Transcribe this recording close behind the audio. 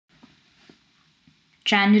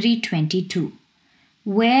January 22.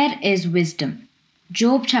 Where is wisdom?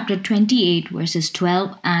 Job chapter 28, verses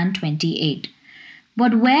 12 and 28.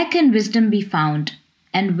 But where can wisdom be found?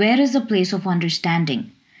 And where is the place of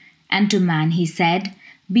understanding? And to man he said,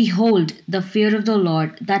 Behold, the fear of the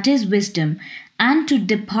Lord, that is wisdom, and to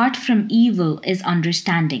depart from evil is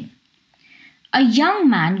understanding. A young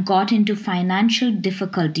man got into financial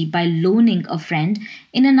difficulty by loaning a friend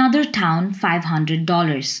in another town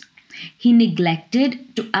 $500. He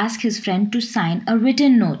neglected to ask his friend to sign a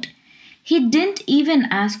written note. He didn't even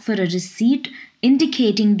ask for a receipt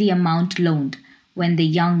indicating the amount loaned. When the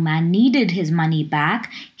young man needed his money back,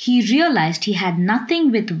 he realized he had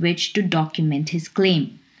nothing with which to document his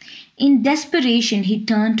claim. In desperation, he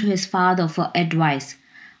turned to his father for advice.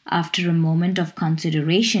 After a moment of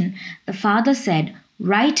consideration, the father said,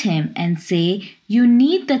 Write him and say you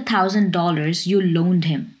need the $1,000 you loaned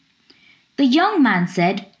him. The young man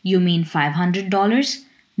said, You mean $500?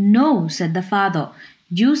 No, said the father.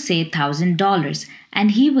 You say $1,000,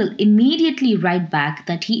 and he will immediately write back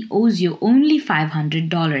that he owes you only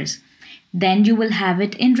 $500. Then you will have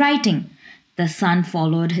it in writing. The son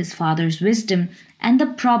followed his father's wisdom, and the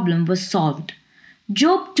problem was solved.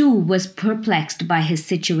 Job too was perplexed by his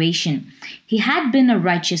situation. He had been a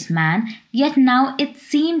righteous man, yet now it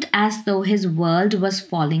seemed as though his world was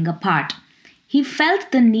falling apart. He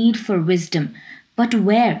felt the need for wisdom. But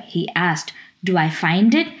where, he asked, do I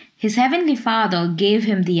find it? His heavenly Father gave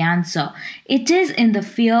him the answer. It is in the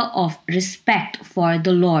fear of respect for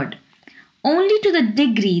the Lord. Only to the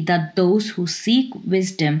degree that those who seek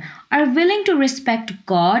wisdom are willing to respect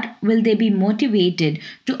God will they be motivated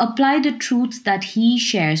to apply the truths that He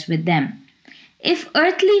shares with them. If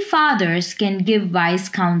earthly fathers can give wise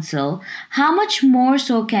counsel, how much more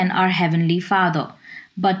so can our Heavenly Father?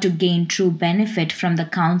 But to gain true benefit from the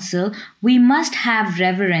counsel, we must have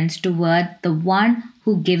reverence toward the one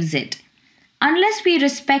who gives it. Unless we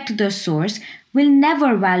respect the source, we'll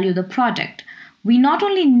never value the product. We not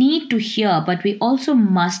only need to hear, but we also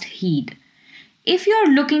must heed. If you're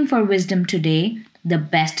looking for wisdom today, the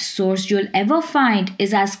best source you'll ever find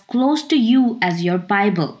is as close to you as your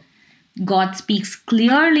Bible. God speaks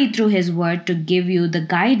clearly through His Word to give you the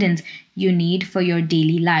guidance you need for your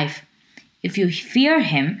daily life. If you fear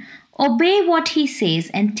Him, obey what He says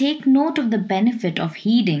and take note of the benefit of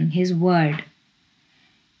heeding His Word.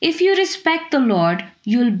 If you respect the Lord,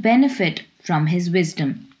 you'll benefit from His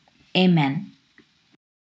wisdom. Amen.